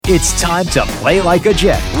It's time to play like a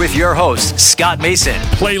Jet with your host, Scott Mason.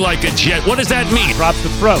 Play like a Jet. What does that mean? Drops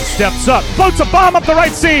the throw, steps up, floats a bomb up the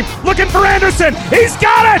right seam, looking for Anderson. He's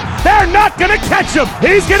got it! They're not going to catch him.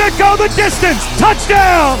 He's going to go the distance.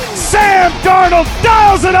 Touchdown! Sam Darnold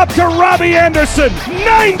dials it up to Robby Anderson.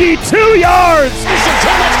 92 yards! Anderson,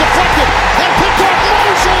 too much deflected, and picked off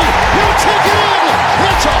Mosley. He'll take it in.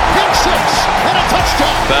 It's a pick six and a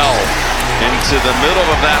touchdown. Bell into the middle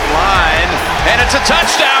of that line, and it's a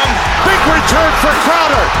touchdown. Big return for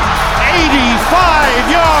Crowder. 85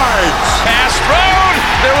 yards. Pass thrown.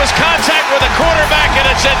 There was contact with the quarterback, and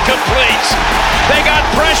it's incomplete. They got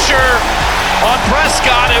pressure on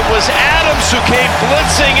Prescott. It was Adams who came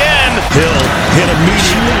blitzing in. Hill hit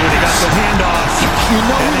immediately when he got the handoff. You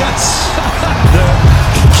know that's The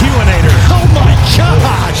Q-inator. oh my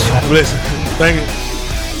gosh. Listen, thank you.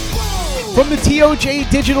 From the TOJ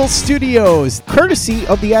Digital Studios, courtesy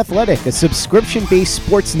of The Athletic, a subscription-based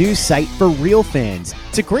sports news site for real fans.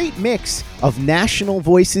 It's a great mix of national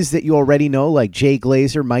voices that you already know, like Jay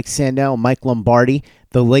Glazer, Mike Sandel, Mike Lombardi,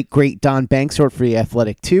 the late, great Don Banks, wrote for The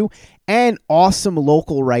Athletic too, and awesome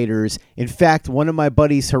local writers. In fact, one of my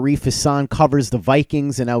buddies, Harif Hassan, covers the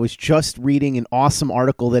Vikings, and I was just reading an awesome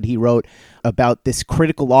article that he wrote about this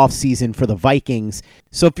critical offseason for the Vikings.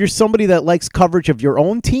 So if you're somebody that likes coverage of your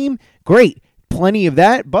own team, great. Plenty of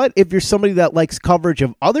that. But if you're somebody that likes coverage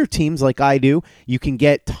of other teams like I do, you can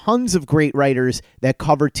get tons of great writers that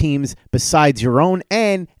cover teams besides your own.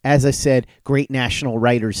 And as I said, great national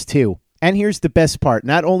writers too. And here's the best part.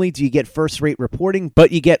 Not only do you get first-rate reporting,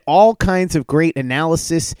 but you get all kinds of great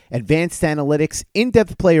analysis, advanced analytics,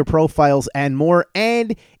 in-depth player profiles, and more.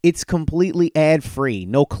 And it's completely ad-free.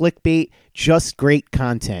 No clickbait, just great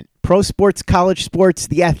content. Pro sports, college sports,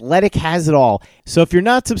 The Athletic has it all. So if you're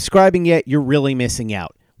not subscribing yet, you're really missing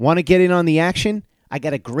out. Want to get in on the action? I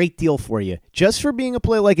got a great deal for you. Just for being a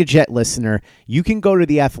Play Like a Jet listener, you can go to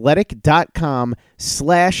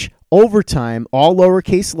theathletic.com/overtime, all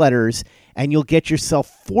lowercase letters, and you'll get yourself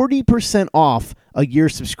 40% off a year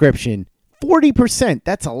subscription. 40%,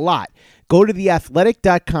 that's a lot. Go to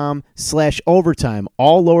theathletic.com/overtime,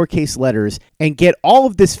 all lowercase letters, and get all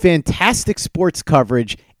of this fantastic sports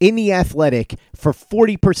coverage in The Athletic for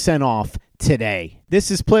 40% off today. This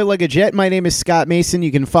is Play Like a Jet. My name is Scott Mason.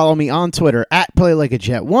 You can follow me on Twitter at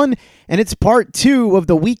PlayLikeAJet1, and it's part 2 of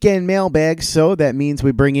the weekend mailbag, so that means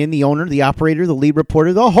we bring in the owner, the operator, the lead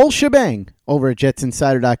reporter, the whole shebang over at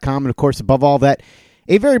JetsInsider.com, and of course, above all that,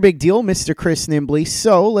 a very big deal, Mr. Chris Nimbley.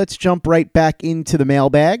 So let's jump right back into the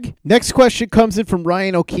mailbag. Next question comes in from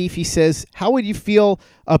Ryan O'Keefe. He says, how would you feel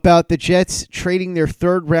about the Jets trading their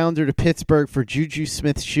third rounder to Pittsburgh for Juju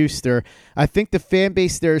Smith-Schuster? I think the fan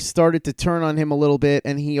base there has started to turn on him a little bit,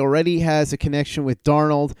 and he already has a connection with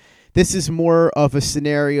Darnold. This is more of a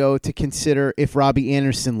scenario to consider if Robby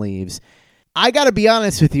Anderson leaves. I got to be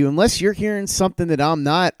honest with you, unless you're hearing something that I'm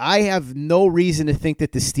not, I have no reason to think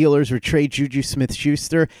that the Steelers would trade Juju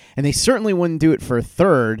Smith-Schuster, and they certainly wouldn't do it for a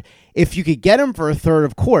third. If you could get him for a third,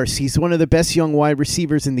 of course, he's one of the best young wide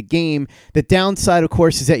receivers in the game. The downside, of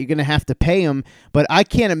course, is that you're going to have to pay him, but I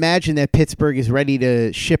can't imagine that Pittsburgh is ready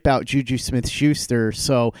to ship out Juju Smith-Schuster.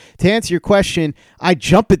 So to answer your question, I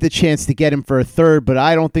jump at the chance to get him for a third, but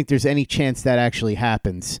I don't think there's any chance that actually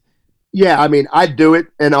happens. Yeah, I mean, I'd do it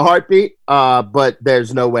in a heartbeat, but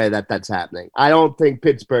there's no way that that's happening. I don't think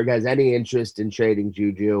Pittsburgh has any interest in trading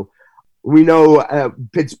Juju. We know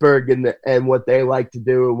Pittsburgh and what they like to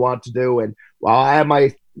do and want to do. And while I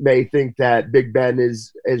may think that Big Ben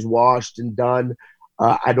is washed and done,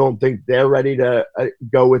 I don't think they're ready to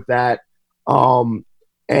go with that. And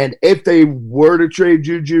if they were to trade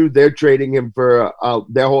Juju, they're trading him for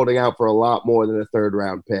they're holding out for a lot more than a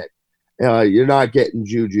third-round pick. You're not getting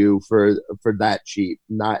Juju for that cheap.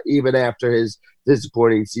 Not even after his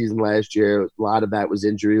disappointing season last year. A lot of that was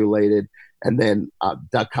injury related, and then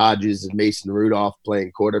Duck Hodges and Mason Rudolph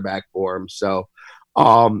playing quarterback for him. So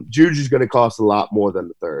Juju's going to cost a lot more than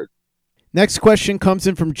the third. Next question comes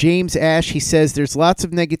in from James Ash. He says there's lots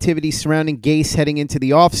of negativity surrounding Gase heading into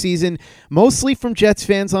the offseason, mostly from Jets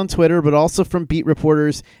fans on Twitter, but also from beat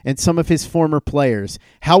reporters and some of his former players.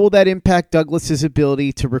 How will that impact Douglas's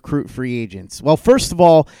ability to recruit free agents? Well, first of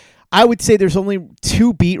all, I would say there's only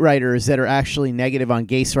 2 beat writers that are actually negative on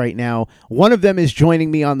Gase right now. One of them is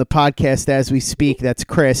joining me on the podcast as we speak. That's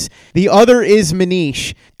Chris. The other is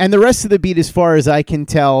Manish. And the rest of the beat, as far as I can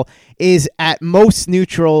tell, is at most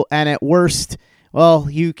neutral, and at worst, well,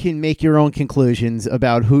 you can make your own conclusions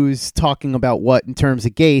about who's talking about what in terms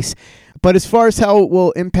of Gase. But as far as how it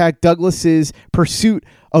will impact Douglas's pursuit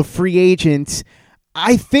of free agents,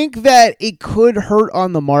 I think that it could hurt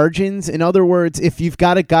on the margins. In other words, if you've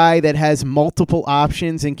got a guy that has multiple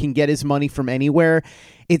options and can get his money from anywhere,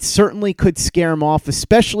 it certainly could scare him off,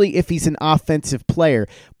 especially if he's an offensive player.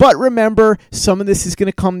 But remember, some of this is going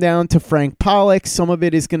to come down to Frank Pollock. Some of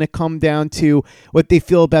it is going to come down to what they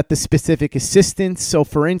feel about the specific assistants. So,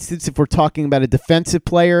 for instance, if we're talking about a defensive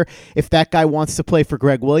player, if that guy wants to play for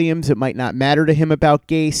Greg Williams, it might not matter to him about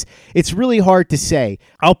Gase. It's really hard to say.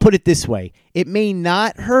 I'll put it this way. It may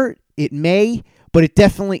not hurt. It may. But it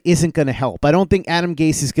definitely isn't going to help. I don't think Adam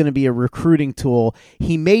Gase is going to be a recruiting tool.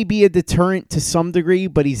 He may be a deterrent to some degree,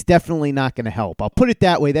 but he's definitely not going to help. I'll put it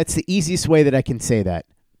that way. That's the easiest way that I can say that.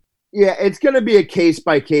 Yeah, it's going to be a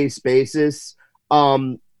case-by-case basis.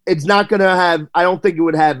 It's not going to have – I don't think it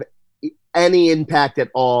would have any impact at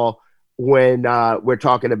all when we're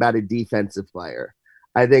talking about a defensive player.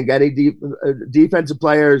 I think any defensive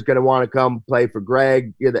player is going to want to come play for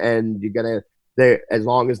Greg, and you're going to – as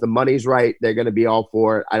long as the money's right, they're going to be all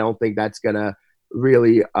for it. I don't think that's going to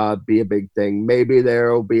really be a big thing. Maybe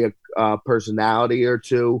there will be a personality or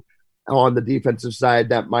two on the defensive side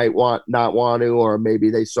that might not want to, or maybe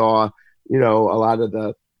they saw, a lot of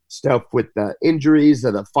the stuff with the injuries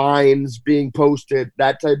or the fines being posted,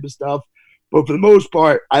 that type of stuff. But for the most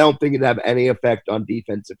part, I don't think it'd have any effect on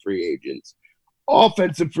defensive free agents.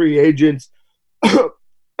 Offensive free agents,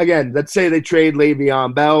 again, let's say they trade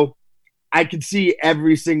Le'Veon Bell. I could see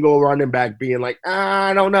every single running back being like,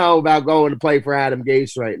 I don't know about going to play for Adam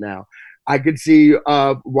Gase right now. I could see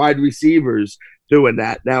wide receivers doing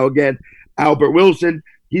that. Now, again, Albert Wilson,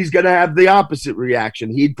 he's going to have the opposite reaction.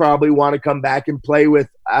 He'd probably want to come back and play with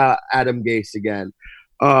Adam Gase again.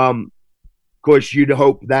 Of course, you'd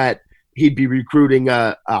hope that he'd be recruiting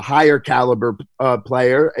a higher caliber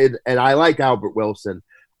player, and I like Albert Wilson,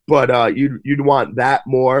 but you'd want that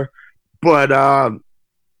more. But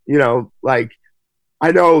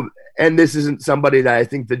I know, and this isn't somebody that I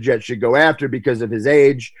think the Jets should go after because of his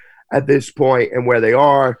age at this point and where they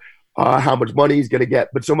are, how much money he's going to get.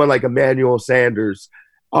 But someone like Emmanuel Sanders,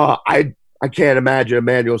 I can't imagine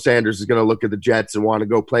Emmanuel Sanders is going to look at the Jets and want to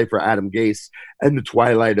go play for Adam Gase in the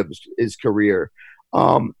twilight of his career.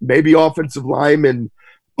 Maybe offensive linemen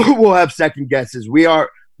will have second guesses. We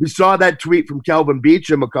saw that tweet from Kelvin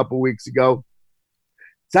Beachum a couple weeks ago.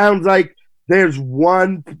 Sounds like there's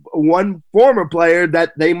one former player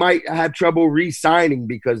that they might have trouble re-signing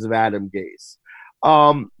because of Adam Gase.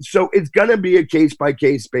 So it's going to be a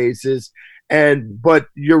case-by-case basis. But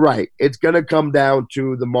you're right. It's going to come down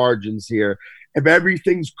to the margins here. If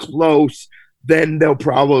everything's close, then they'll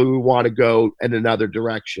probably want to go in another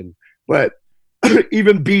direction. But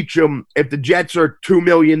even Beachum, if the Jets are $2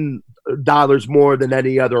 million more than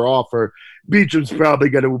any other offer, Beachum's probably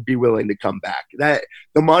going to be willing to come back. That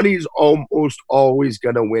the money's almost always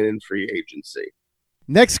going to win in free agency.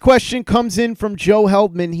 Next question comes in from Joe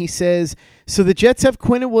Heldman. He says, so the Jets have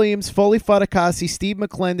Quinnen Williams, Foley Fatukasi, Steve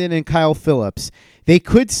McClendon, and Kyle Phillips. They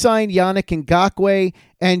could sign Yannick Ngakoue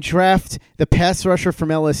and draft the pass rusher from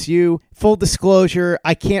LSU. Full disclosure,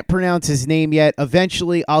 I can't pronounce his name yet.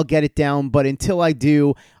 Eventually, I'll get it down, but until I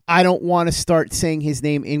do, I don't want to start saying his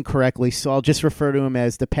name incorrectly, so I'll just refer to him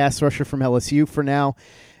as the pass rusher from LSU for now.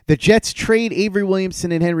 The Jets trade Avery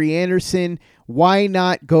Williamson and Henry Anderson. Why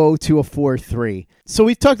not go to a 4-3? So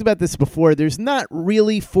we've talked about this before. There's not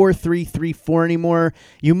really 4-3-3-4 anymore.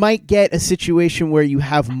 You might get a situation where you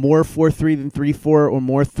have more 4-3 than 3-4 or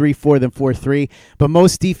more 3-4 than 4-3, but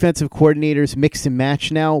most defensive coordinators mix and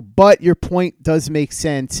match now. But your point does make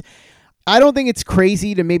sense. I don't think it's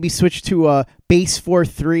crazy to maybe switch to a base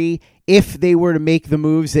 4-3 if they were to make the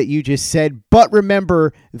moves that you just said. But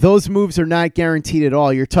remember, those moves are not guaranteed at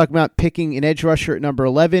all. You're talking about picking an edge rusher at number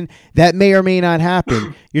 11. That may or may not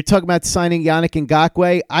happen. You're talking about signing Yannick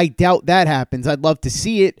Ngakoue. I doubt that happens. I'd love to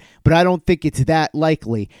see it, but I don't think it's that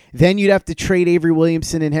likely. Then you'd have to trade Avery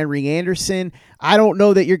Williamson and Henry Anderson. I don't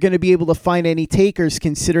know that you're going to be able to find any takers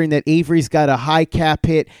considering that Avery's got a high cap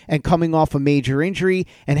hit and coming off a major injury,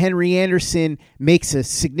 and Henry Anderson makes a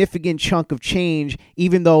significant chunk of change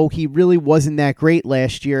even though he really wasn't that great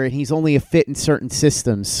last year and he's only a fit in certain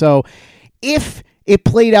systems. So if it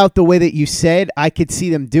played out the way that you said, I could see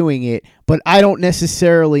them doing it, but I don't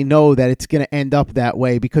necessarily know that it's going to end up that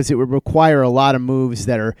way because it would require a lot of moves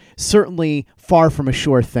that are certainly far from a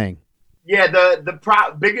sure thing. Yeah,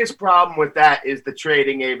 the biggest problem with that is the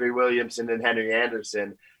trading Avery Williamson and Henry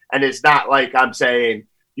Anderson. And it's not like I'm saying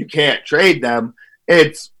you can't trade them.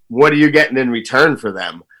 It's what are you getting in return for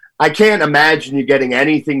them? I can't imagine you getting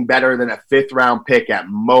anything better than a 5th-round pick at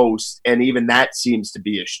most, and even that seems to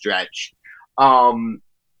be a stretch.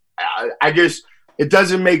 It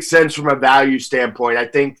doesn't make sense from a value standpoint. I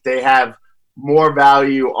think they have more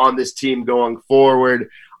value on this team going forward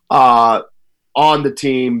on the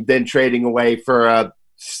team than trading away for a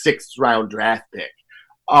 6th-round draft pick.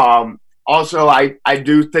 Also, I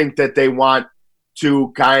do think that they want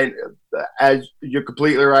to as you're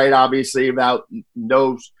completely right, obviously, about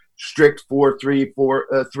no strict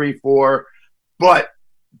 4-3-4, but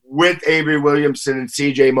with Avery Williamson and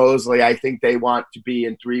C.J. Mosley, I think they want to be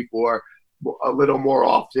in 3-4 a little more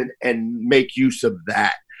often and make use of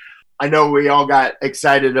that. I know we all got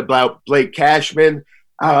excited about Blake Cashman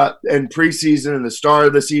in preseason and the start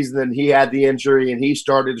of the season, and he had the injury and he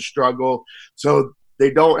started to struggle. So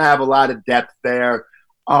they don't have a lot of depth there.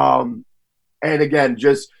 And again,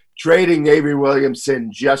 just trading Avery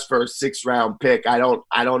Williamson just for a 6th-round pick, I don't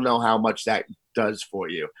know how much that does for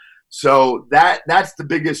you. So that's the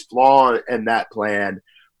biggest flaw in that plan.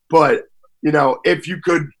 But, if you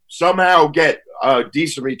could somehow get a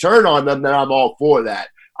decent return on them, then I'm all for that.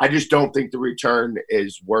 I just don't think the return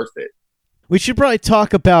is worth it. We should probably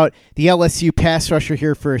talk about the LSU pass rusher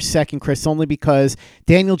here for a second, Chris, only because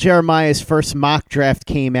Daniel Jeremiah's first mock draft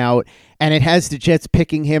came out, and it has the Jets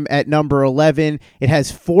picking him at number 11. It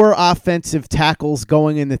has 4 offensive tackles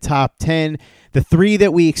going in the top 10. The 3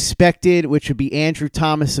 that we expected, which would be Andrew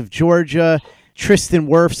Thomas of Georgia, Tristan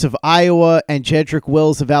Wirfs of Iowa, and Jedrick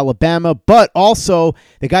Wills of Alabama, but also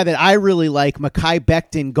the guy that I really like, Mekhi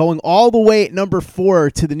Becton, going all the way at number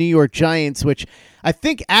 4 to the New York Giants, which I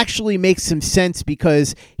think actually makes some sense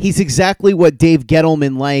because he's exactly what Dave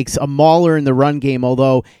Gettleman likes, a mauler in the run game,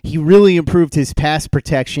 although he really improved his pass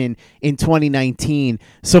protection in 2019.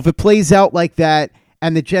 So if it plays out like that,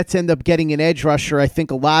 and the Jets end up getting an edge rusher, I think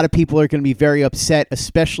a lot of people are going to be very upset,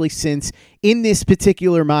 especially since in this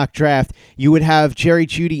particular mock draft, you would have Jerry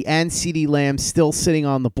Jeudy and CeeDee Lamb still sitting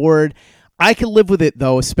on the board. I can live with it,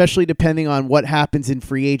 though, especially depending on what happens in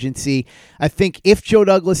free agency. I think if Joe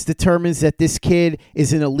Douglas determines that this kid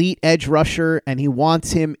is an elite edge rusher and he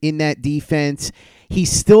wants him in that defense,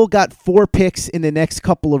 he's still got 4 picks in the next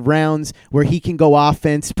couple of rounds where he can go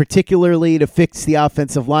offense, particularly to fix the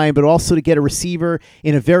offensive line, but also to get a receiver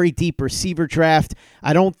in a very deep receiver draft.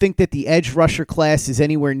 I don't think that the edge rusher class is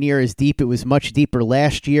anywhere near as deep. It was much deeper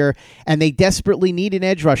last year, and they desperately need an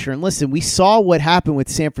edge rusher. And listen, we saw what happened with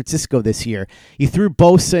San Francisco this year. You threw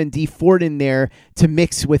Bosa and Dee Ford in there to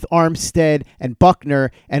mix with Armstead and Buckner,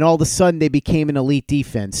 and all of a sudden they became an elite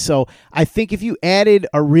defense. So I think if you added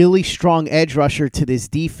a really strong edge rusher to this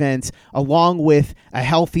defense, along with a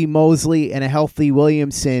healthy Mosley and a healthy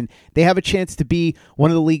Williamson, they have a chance to be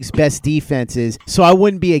one of the league's best defenses. So I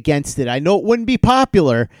wouldn't be against it. I know it wouldn't be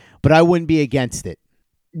popular, but I wouldn't be against it.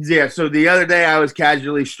 Yeah, so the other day I was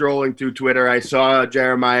casually strolling through Twitter. I saw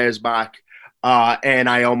Jeremiah's mock, and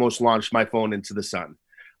I almost launched my phone into the sun.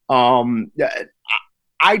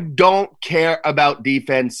 I don't care about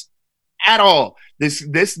defense at all.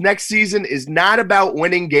 This next season is not about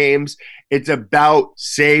winning games. It's about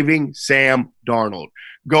saving Sam Darnold.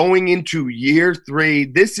 Going into year 3,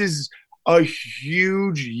 this is a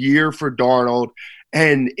huge year for Darnold,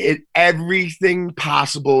 and everything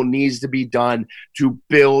possible needs to be done to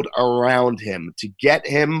build around him, to get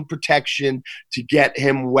him protection, to get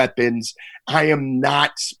him weapons. I am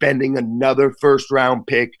not spending another 1st-round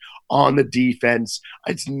pick on the defense.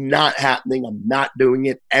 It's not happening. I'm not doing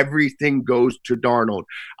it. Everything goes to Darnold.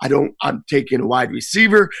 I'm taking a wide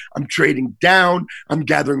receiver. I'm trading down. I'm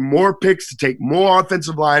gathering more picks to take more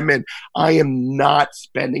offensive linemen. I am not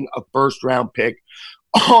spending a 1st-round pick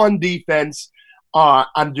on defense.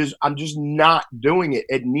 I'm just not doing it.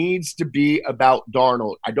 It needs to be about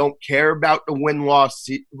Darnold. I don't care about the win-loss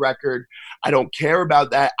record. I don't care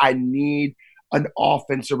about that. I need an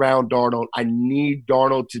offense around Darnold. I need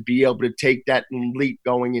Darnold to be able to take that leap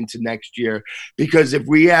going into next year, because if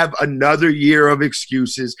we have another year of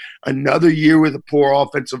excuses, another year with a poor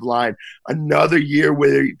offensive line, another year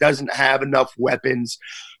where he doesn't have enough weapons,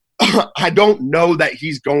 I don't know that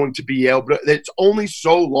he's going to be able to. It's only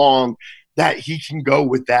so long that he can go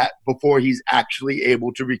with that before he's actually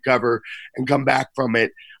able to recover and come back from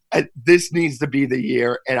it. This needs to be the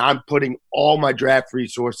year, and I'm putting all my draft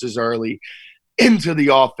resources early into the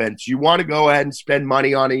offense. You want to go ahead and spend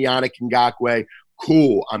money on a Yannick Ngakoue,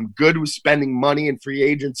 cool. I'm good with spending money in free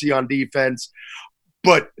agency on defense,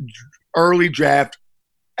 but early draft,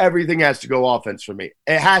 everything has to go offense for me.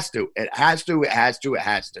 It has to.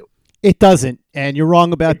 It doesn't, and you're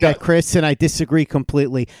wrong about that, Chris, and I disagree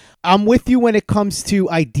completely. I'm with you when it comes to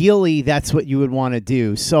ideally that's what you would want to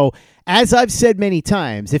do. So as I've said many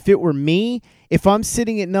times, if it were me, if I'm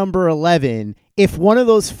sitting at number 11, if one of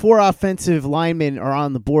those 4 offensive linemen are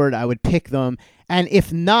on the board, I would pick them. And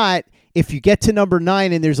if not, if you get to number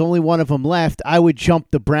 9 and there's only one of them left, I would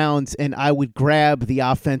jump the Browns and I would grab the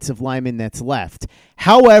offensive lineman that's left.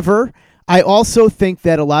 However, I also think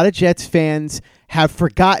that a lot of Jets fans have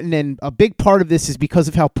forgotten, and a big part of this is because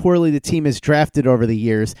of how poorly the team has drafted over the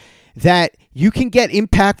years, that you can get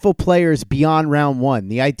impactful players beyond round 1.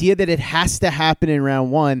 The idea that it has to happen in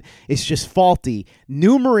round 1 is just faulty.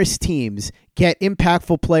 Numerous teams get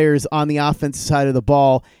impactful players on the offensive side of the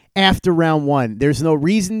ball after round 1. There's no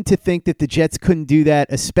reason to think that the Jets couldn't do that,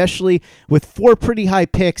 especially with 4 pretty high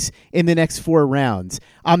picks in the next 4 rounds.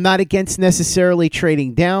 I'm not against necessarily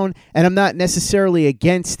trading down, and I'm not necessarily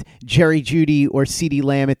against Jerry Jeudy or CeeDee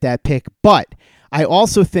Lamb at that pick, but I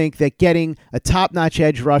also think that getting a top-notch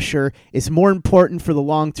edge rusher is more important for the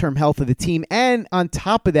long-term health of the team. And on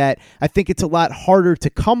top of that, I think it's a lot harder to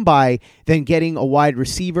come by than getting a wide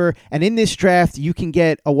receiver. And in this draft, you can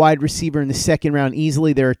get a wide receiver in the second round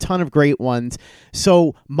easily. There are a ton of great ones.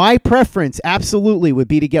 So my preference absolutely would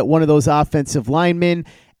be to get one of those offensive linemen.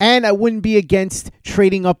 And I wouldn't be against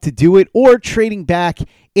trading up to do it or trading back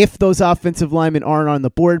if those offensive linemen aren't on the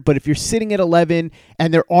board. But if you're sitting at 11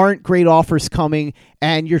 and there aren't great offers coming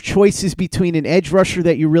and your choice is between an edge rusher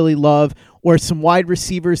that you really love or some wide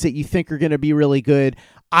receivers that you think are going to be really good,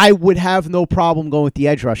 I would have no problem going with the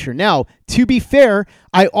edge rusher. Now, to be fair,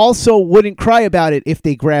 I also wouldn't cry about it if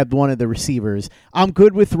they grabbed one of the receivers. I'm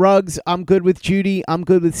good with Ruggs. I'm good with Jeudy. I'm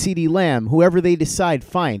good with CeeDee Lamb. Whoever they decide,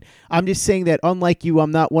 fine. I'm just saying that, unlike you,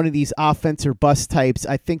 I'm not one of these offense or bust types.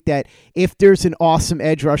 I think that if there's an awesome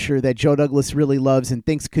edge rusher that Joe Douglas really loves and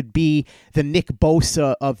thinks could be the Nick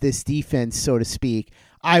Bosa of this defense, so to speak,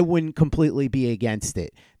 I wouldn't completely be against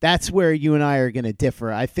it. That's where you and I are going to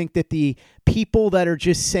differ. I think that the people that are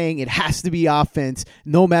just saying it has to be offense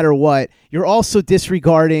no matter what, you're also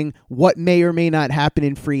disregarding what may or may not happen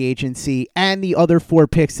in free agency and the other 4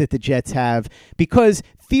 picks that the Jets have, because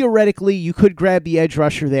theoretically you could grab the edge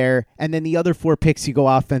rusher there and then the other 4 picks you go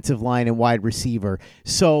offensive line and wide receiver.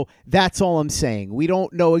 So that's all I'm saying. We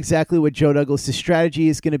don't know exactly what Joe Douglas' strategy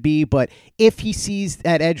is going to be, but if he sees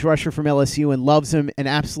that edge rusher from LSU and loves him and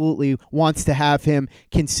absolutely wants to have him,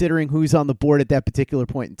 considering who's on the board at that particular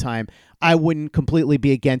point in time, I wouldn't completely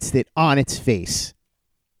be against it on its face.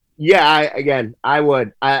 Yeah, I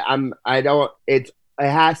would. I don't. It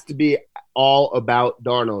has to be all about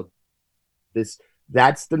Darnold.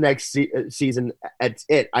 That's the next season. That's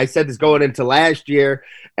it. I said this going into last year,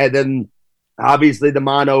 and then obviously the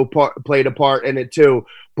mono played a part in it too.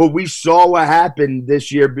 But we saw what happened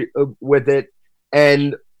this year with it,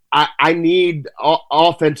 and I need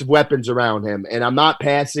offensive weapons around him, and I'm not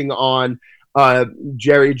passing on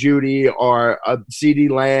Jerry Jeudy or CeeDee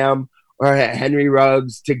Lamb or Henry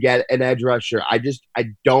Ruggs to get an edge rusher. I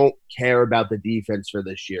don't care about the defense for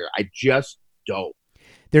this year. I just don't.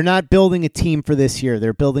 They're not building a team for this year.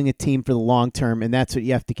 They're building a team for the long term, and that's what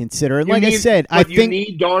you have to consider. And I said, I think you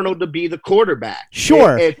need Darnold to be the quarterback.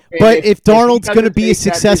 Sure, but if Darnold's going to be a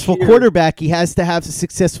successful quarterback, he has to have a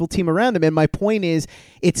successful team around him. And my point is,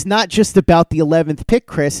 it's not just about the 11th pick,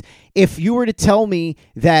 Chris. If you were to tell me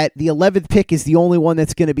that the 11th pick is the only one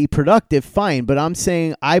that's going to be productive, fine. But I'm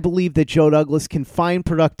saying I believe that Joe Douglas can find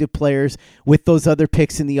productive players with those other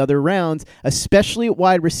picks in the other rounds, especially at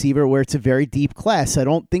wide receiver where it's a very deep class. I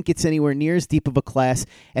don't think it's anywhere near as deep of a class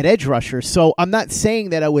at edge rusher. So I'm not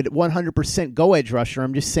saying that I would 100% go edge rusher.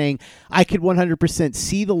 I'm just saying I could 100%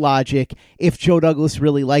 see the logic if Joe Douglas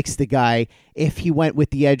really likes the guy, if he went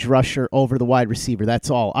with the edge rusher over the wide receiver. That's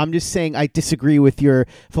all. I'm just saying I disagree with your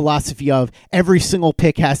philosophy of every single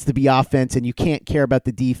pick has to be offense and you can't care about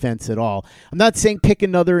the defense at all. I'm not saying pick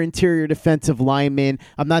another interior defensive lineman.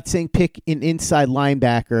 I'm not saying pick an inside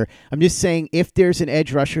linebacker. I'm just saying if there's an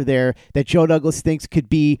edge rusher there that Joe Douglas thinks could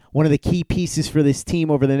be one of the key pieces for this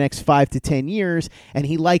team over the next 5 to 10 years, and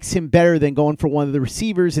he likes him better than going for one of the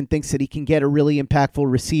receivers and thinks that he can get a really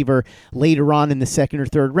impactful receiver later on in the second or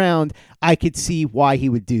third round, I could see why he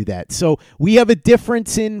would do that. So we have a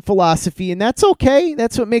difference in philosophy, and that's okay.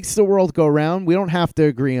 That's what makes the world go round. We don't have to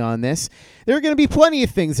agree on this. There are going to be plenty of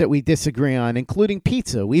things that we disagree on, including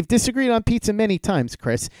pizza. We've disagreed on pizza many times,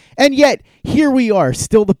 Chris. And yet, here we are,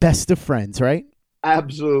 still the best of friends, right?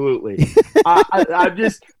 Absolutely.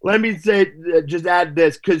 Let me say, just add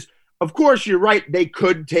this, because of course you're right. They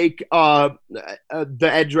could take the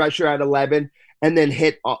edge rusher at 11 and then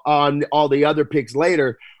hit on all the other picks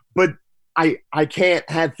later. But I can't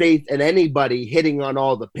have faith in anybody hitting on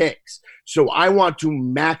all the picks. So I want to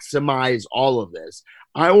maximize all of this.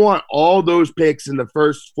 I want all those picks in the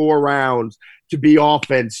first 4 rounds to be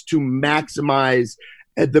offense to maximize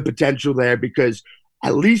the potential there, because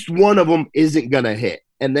at least one of them isn't going to hit.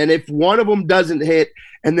 And then if one of them doesn't hit,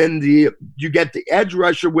 and then you get the edge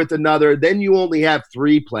rusher with another, then you only have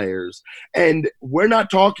 3 players. And we're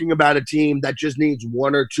not talking about a team that just needs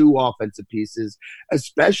 1 or 2 offensive pieces,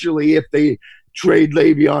 especially if they trade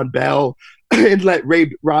Le'Veon Bell and let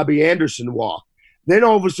Robby Anderson walk. Then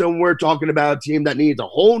all of a sudden we're talking about a team that needs a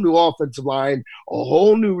whole new offensive line, a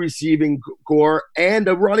whole new receiving core, and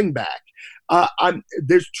a running back.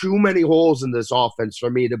 There's too many holes in this offense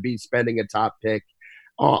for me to be spending a top pick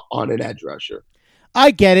on an edge rusher.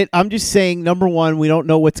 I get it. I'm just saying, number one, we don't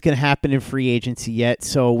know what's going to happen in free agency yet,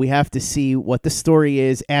 so we have to see what the story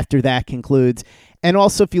is after that concludes. And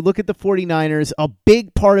also, if you look at the 49ers, a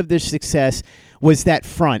big part of their success was that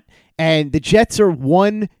front. And the Jets are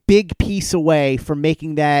one big piece away from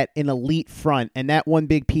making that an elite front, and that one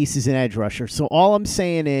big piece is an edge rusher. So all I'm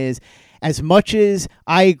saying is, as much as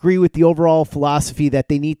I agree with the overall philosophy that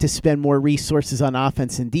they need to spend more resources on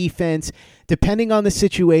offense and defense, depending on the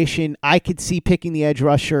situation, I could see picking the edge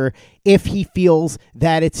rusher if he feels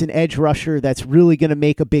that it's an edge rusher that's really going to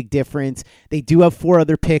make a big difference. They do have 4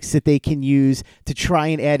 other picks that they can use to try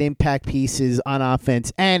and add impact pieces on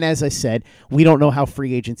offense. And as I said, we don't know how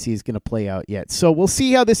free agency is going to play out yet. So we'll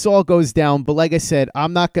see how this all goes down. But like I said,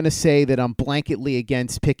 I'm not going to say that I'm blanketly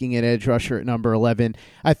against picking an edge rusher at number 11.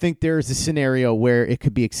 I think there's a scenario where it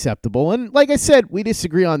could be acceptable. And like I said, we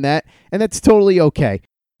disagree on that, and that's totally okay.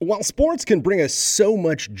 While sports can bring us so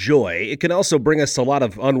much joy, it can also bring us a lot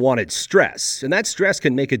of unwanted stress, and that stress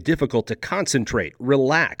can make it difficult to concentrate,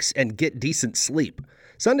 relax, and get decent sleep.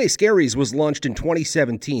 Sunday Scaries was launched in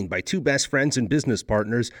 2017 by 2 best friends and business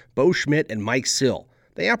partners, Bo Schmidt and Mike Sill.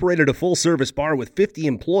 They operated a full-service bar with 50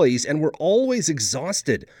 employees and were always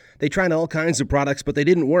exhausted. They tried all kinds of products, but they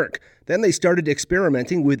didn't work. Then they started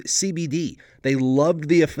experimenting with CBD. They loved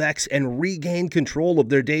the effects and regained control of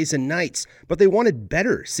their days and nights, but they wanted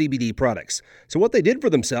better CBD products. So what they did for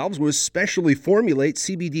themselves was specially formulate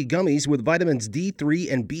CBD gummies with vitamins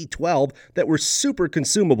D3 and B12 that were super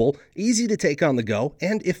consumable, easy to take on the go,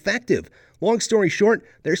 and effective. Long story short,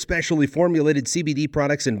 their specially formulated CBD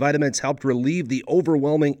products and vitamins helped relieve the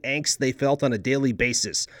overwhelming angst they felt on a daily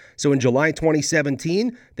basis. So in July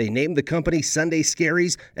 2017, they named the company Sunday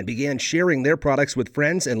Scaries and began sharing their products with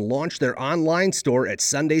friends and launched their online store at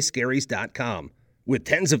sundayscaries.com. With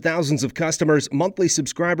tens of thousands of customers, monthly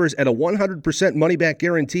subscribers, and a 100% money-back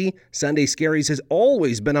guarantee, Sunday Scaries has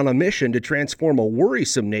always been on a mission to transform a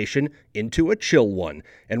worrisome nation into a chill one.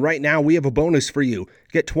 And right now, we have a bonus for you.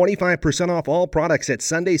 Get 25% off all products at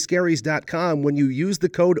sundayscaries.com when you use the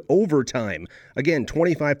code OVERTIME. Again,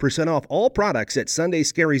 25% off all products at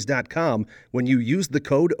sundayscaries.com when you use the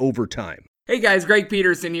code OVERTIME. Hey guys, Greg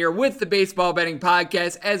Peterson here with the Baseball Betting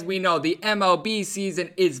Podcast. As we know, the MLB season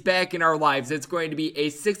is back in our lives. It's going to be a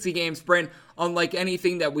 60-game sprint unlike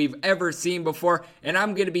anything that we've ever seen before, and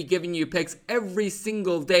I'm going to be giving you picks every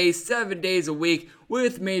single day, 7 days a week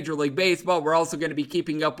with Major League Baseball. We're also going to be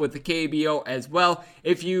keeping up with the KBO as well.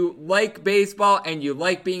 If you like baseball and you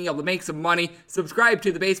like being able to make some money, subscribe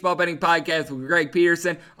to the Baseball Betting Podcast with Greg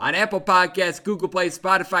Peterson on Apple Podcasts, Google Play,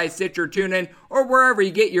 Spotify, Stitcher, TuneIn, or wherever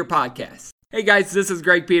you get your podcasts. Hey guys, this is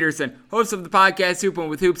Greg Peterson, host of the podcast Hoopin'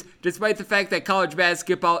 with Hoops. Despite the fact that college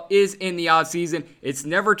basketball is in the offseason, it's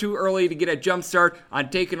never too early to get a jump start on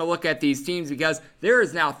taking a look at these teams because there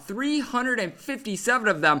is now 357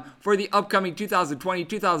 of them for the upcoming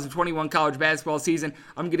 2020-2021 college basketball season.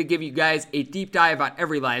 I'm going to give you guys a deep dive on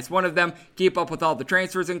every last one of them, keep up with all the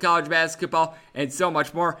transfers in college basketball, and so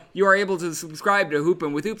much more. You are able to subscribe to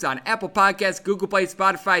Hoopin' with Hoops on Apple Podcasts, Google Play,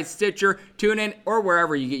 Spotify, Stitcher, TuneIn, or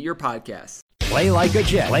wherever you get your podcasts. Play like a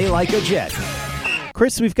Jet. Play like a Jet.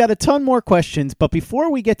 Chris, we've got a ton more questions, but before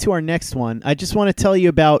we get to our next one, I just want to tell you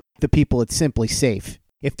about the people at Simply Safe.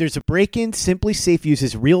 If there's a break-in, Simply Safe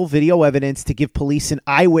uses real video evidence to give police an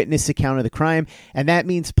eyewitness account of the crime, and that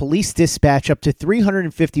means police dispatch up to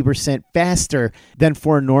 350% faster than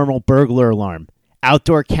for a normal burglar alarm.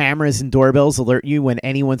 Outdoor cameras and doorbells alert you when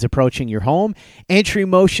anyone's approaching your home. Entry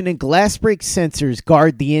motion and glass break sensors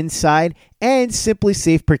guard the inside. And Simply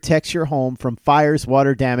Safe protects your home from fires,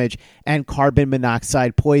 water damage, and carbon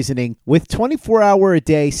monoxide poisoning with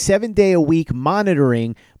 24-hour-a-day, 7-day-a-week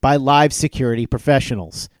monitoring by live security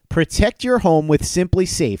professionals. Protect your home with Simply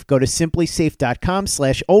Safe. Go to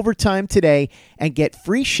simplysafe.com/overtime today and get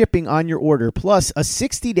free shipping on your order plus a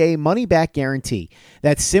 60-day money-back guarantee.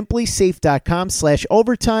 That's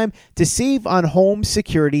simplysafe.com/overtime to save on home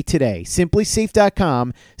security today.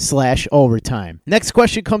 simplysafe.com/overtime. Next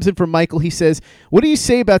question comes in from Michael. He says, what do you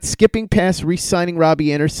say about skipping past re-signing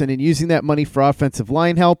Robby Anderson and using that money for offensive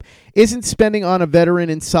line help? Isn't spending on a veteran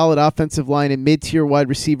and solid offensive line and mid-tier wide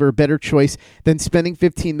receiver a better choice than spending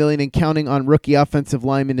 $15 million million and counting on rookie offensive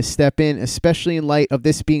linemen to step in, especially in light of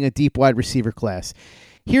this being a deep wide receiver class.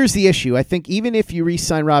 Here's the issue. I think even if you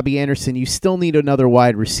re-sign Robby Anderson, you still need another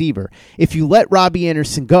wide receiver. If you let Robby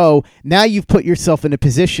Anderson go, now you've put yourself in a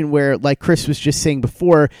position where, like Chris was just saying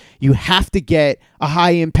before, you have to get a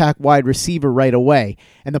high-impact wide receiver right away.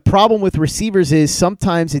 And the problem with receivers is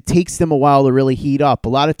sometimes it takes them a while to really heat up. A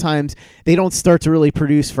lot of times they don't start to really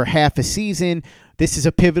produce for half a season. This is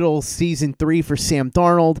a pivotal season 3 for Sam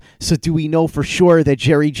Darnold. So do we know for sure that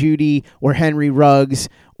Jerry Jeudy or Henry Ruggs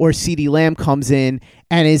or CeeDee Lamb comes in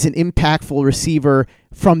and is an impactful receiver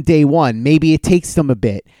from day one? Maybe it takes them a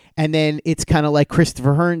bit. And then it's kind of like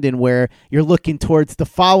Christopher Herndon, where you're looking towards the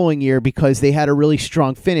following year because they had a really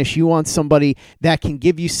strong finish. You want somebody that can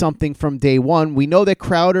give you something from day one. We know that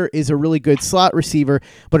Crowder is a really good slot receiver,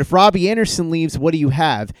 but if Robby Anderson leaves, what do you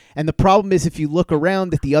have? And the problem is if you look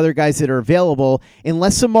around at the other guys that are available,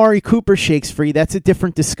 unless Amari Cooper shakes free, that's a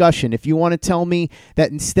different discussion. If you want to tell me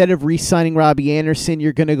that instead of re-signing Robby Anderson,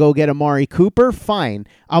 you're going to go get Amari Cooper, fine.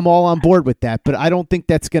 I'm all on board with that, but I don't think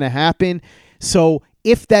that's going to happen. So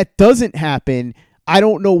if that doesn't happen, I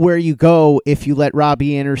don't know where you go if you let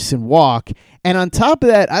Robby Anderson walk. And on top of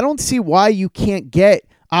that, I don't see why you can't get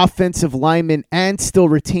offensive linemen and still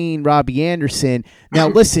retain Robby Anderson. Now,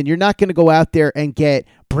 listen, you're not going to go out there and get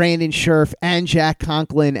Brandon Scherf and Jack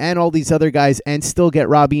Conklin and all these other guys and still get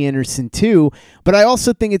Robby Anderson too. But I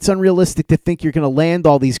also think it's unrealistic to think you're going to land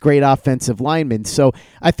all these great offensive linemen. So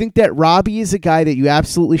I think that Robby is a guy that you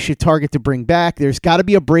absolutely should target to bring back. There's got to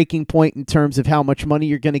be a breaking point in terms of how much money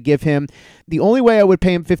you're going to give him. The only way I would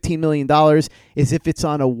pay him $15 million is if it's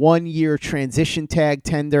on a 1-year transition tag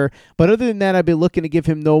tender. But other than that, I'd be looking to give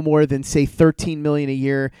him no more than, say, $13 million a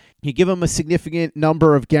year. You give him a significant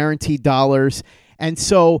number of guaranteed dollars. And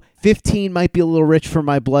so 15 might be a little rich for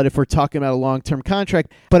my blood if we're talking about a long-term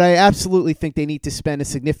contract, but I absolutely think they need to spend a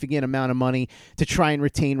significant amount of money to try and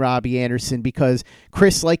retain Robby Anderson because,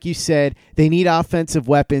 Chris, like you said, they need offensive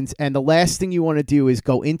weapons, and the last thing you want to do is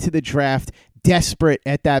go into the draft desperate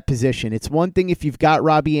at that position. It's one thing if you've got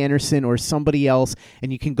Robby Anderson or somebody else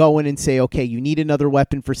and you can go in and say, okay, you need another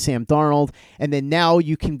weapon for Sam Darnold, and then now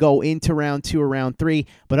you can go into round 2 or round 3.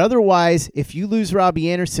 But otherwise, if you lose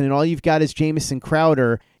Robby Anderson and all you've got is Jamison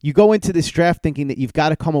Crowder, you go into this draft thinking that you've got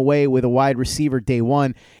to come away with a wide receiver day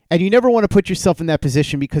one, and you never want to put yourself in that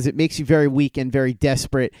position because it makes you very weak and very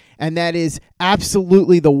desperate, and that is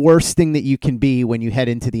absolutely the worst thing that you can be when you head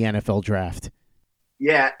into the NFL draft.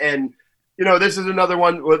 Yeah, and you know, this is another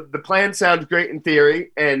one. The plan sounds great in theory,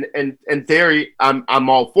 and in theory, I'm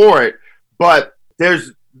all for it. But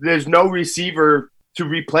there's no receiver to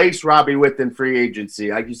replace Robby with in free agency.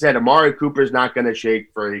 Like you said, Amari Cooper's not going to shake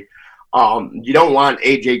free. You don't want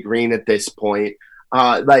AJ Green at this point.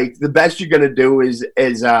 Like the best you're going to do is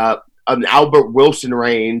an Albert Wilson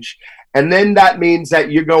range. And then that means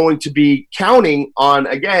that you're going to be counting on,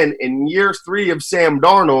 again, in year 3 of Sam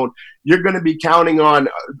Darnold, you're going to be counting on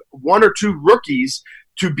 1 or 2 rookies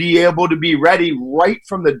to be able to be ready right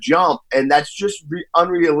from the jump. And that's just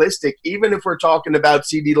unrealistic, even if we're talking about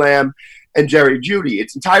CeeDee Lamb and Jerry Jeudy.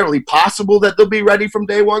 It's entirely possible that they'll be ready from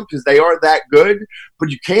day one because they are that good, but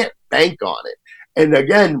you can't bank on it. And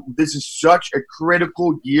again, this is such a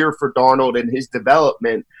critical year for Darnold and his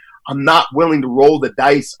development. I'm not willing to roll the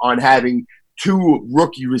dice on having 2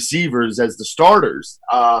 rookie receivers as the starters.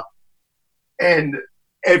 And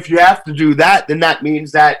if you have to do that, then that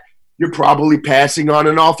means that you're probably passing on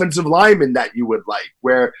an offensive lineman that you would like.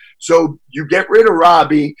 So you get rid of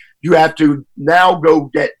Robby, you have to now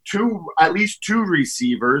go get at least two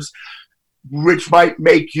receivers, which might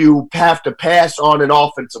make you have to pass on an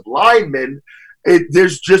offensive lineman.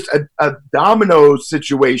 There's just a domino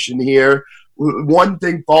situation here. One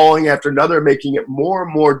thing falling after another, making it more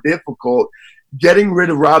and more difficult. Getting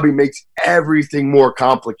rid of Robby makes everything more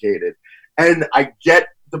complicated. And I get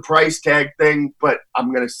the price tag thing, but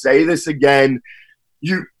I'm going to say this again.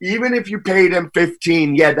 Even if you paid him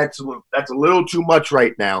 15, yeah, that's a little too much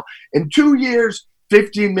right now. In 2 years,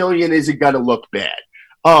 $15 million isn't going to look bad.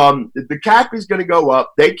 The cap is going to go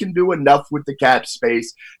up. They can do enough with the cap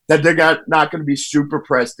space that they're not going to be super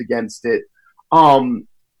pressed against it. And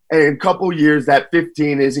in a couple years, that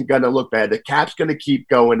 15 isn't going to look bad. The cap's going to keep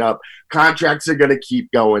going up. Contracts are going to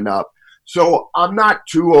keep going up. So I'm not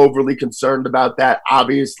too overly concerned about that.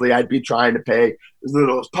 Obviously, I'd be trying to pay as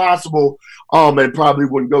little as possible, and probably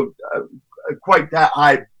wouldn't go quite that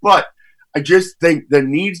high. But I just think there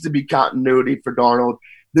needs to be continuity for Darnold.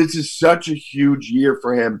 This is such a huge year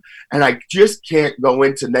for him, and I just can't go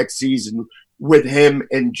into next season with him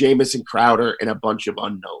and Jamison Crowder and a bunch of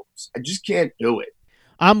unknowns. I just can't do it.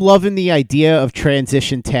 I'm loving the idea of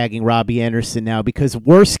transition tagging Robby Anderson now because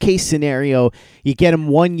worst case scenario, you get him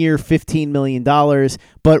 1 year, $15 million,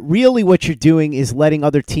 but really what you're doing is letting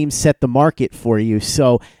other teams set the market for you.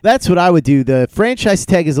 So that's what I would do. The franchise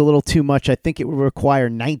tag is a little too much. I think it would require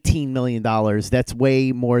 $19 million. That's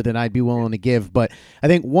way more than I'd be willing to give, but I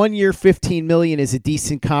think 1 year, $15 million is a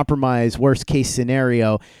decent compromise, worst case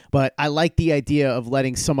scenario, but I like the idea of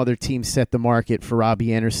letting some other teams set the market for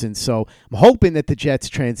Robby Anderson. So I'm hoping that the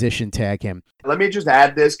Jets transition tag him. Let me just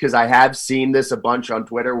add this because I have seen this a bunch on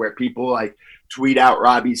Twitter where people like tweet out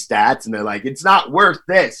Robby's stats and they're like, it's not worth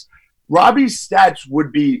this. Robby's stats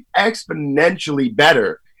would be exponentially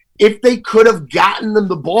better if they could have gotten them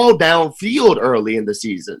the ball downfield early in the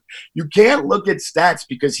season. You can't look at stats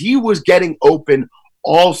because he was getting open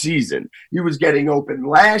all season. He was getting open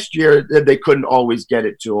last year. They couldn't always get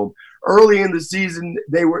it to him. Early in the season,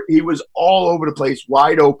 he was all over the place,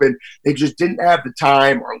 wide open. They just didn't have the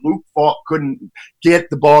time, or Luke Falk couldn't get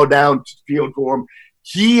the ball down to the field for him.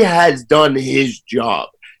 He has done his job.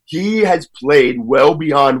 He has played well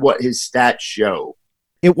beyond what his stats show.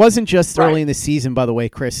 It wasn't just early in the season, by the way,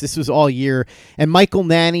 Chris. This was all year. And Michael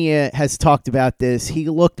Nania has talked about this. He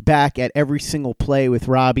looked back at every single play with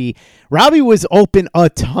Robby. Robby was open a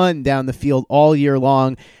ton down the field all year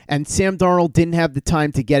long, and Sam Darnold didn't have the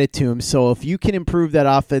time to get it to him. So if you can improve that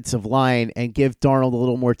offensive line and give Darnold a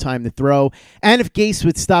little more time to throw, and if Gase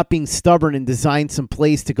would stop being stubborn and design some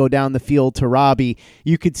plays to go down the field to Robby,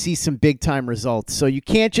 you could see some big-time results. So you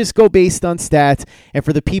can't just go based on stats. And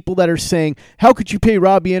for the people that are saying, how could you pay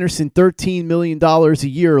Robby Anderson $13 million a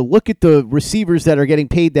year? Look at the receivers that are getting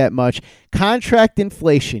paid that much. Contract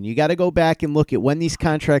inflation. You got to go back and look at when these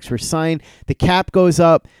contracts were signed. The cap goes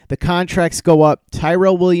up. The contracts go up.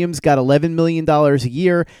 Tyrell Williams got $11 million a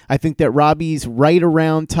year. I think that Robby's right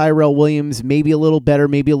around Tyrell Williams, maybe a little better,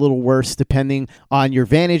 maybe a little worse, depending on your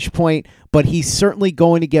vantage point. But he's certainly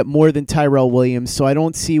going to get more than Tyrell Williams, so I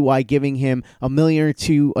don't see why giving him $1 million or $2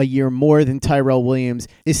 million a year more than Tyrell Williams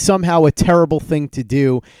is somehow a terrible thing to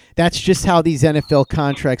do. That's just how these NFL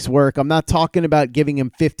contracts work. I'm not talking about giving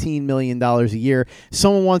him $15 million a year.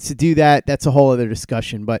 Someone wants to do that, that's a whole other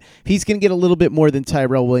discussion. But if he's going to get a little bit more than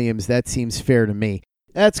Tyrell Williams, that seems fair to me.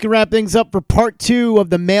 That's going to wrap things up for part 2 of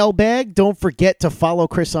the Mailbag. Don't forget to follow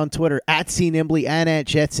Chris on Twitter at @CNimbley and at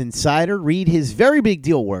Jets Insider. Read his very big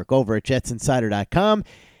deal work over at jetsinsider.com.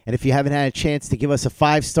 And if you haven't had a chance to give us a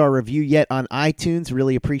 5-star review yet on iTunes,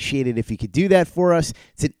 really appreciate it if you could do that for us.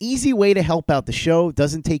 It's an easy way to help out the show.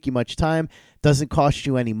 Doesn't take you much time. Doesn't cost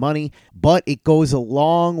you any money, but it goes a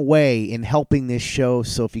long way in helping this show.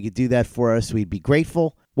 So if you could do that for us, we'd be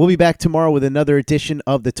grateful. We'll be back tomorrow with another edition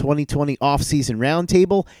of the 2020 Offseason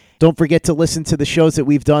Roundtable. Don't forget to listen to the shows that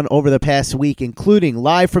we've done over the past week, including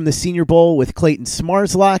Live from the Senior Bowl with Clayton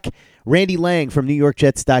Smarslock, Randy Lang from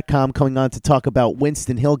NewYorkJets.com coming on to talk about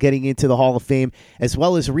Winston Hill getting into the Hall of Fame, as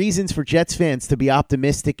well as reasons for Jets fans to be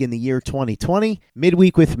optimistic in the year 2020.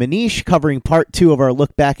 Midweek with Manish covering part 2 of our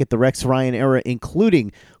look back at the Rex Ryan era,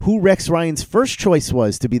 including who Rex Ryan's first choice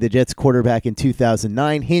was to be the Jets quarterback in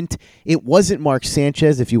 2009. Hint, it wasn't Mark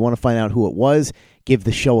Sanchez. If you want to find out who it was, give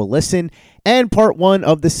the show a listen. And part 1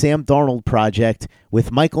 of the Sam Darnold Project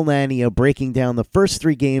with Michael Nania breaking down the first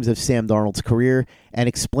 3 games of Sam Darnold's career and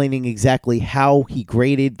explaining exactly how he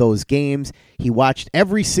graded those games. He watched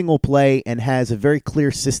every single play and has a very clear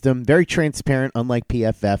system, very transparent, unlike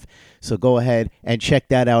PFF. So go ahead and check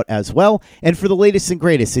that out as well. And for the latest and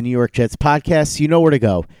greatest in New York Jets podcasts, you know where to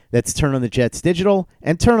go. That's Turn on the Jets Digital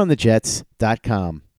and turnonthejets.com.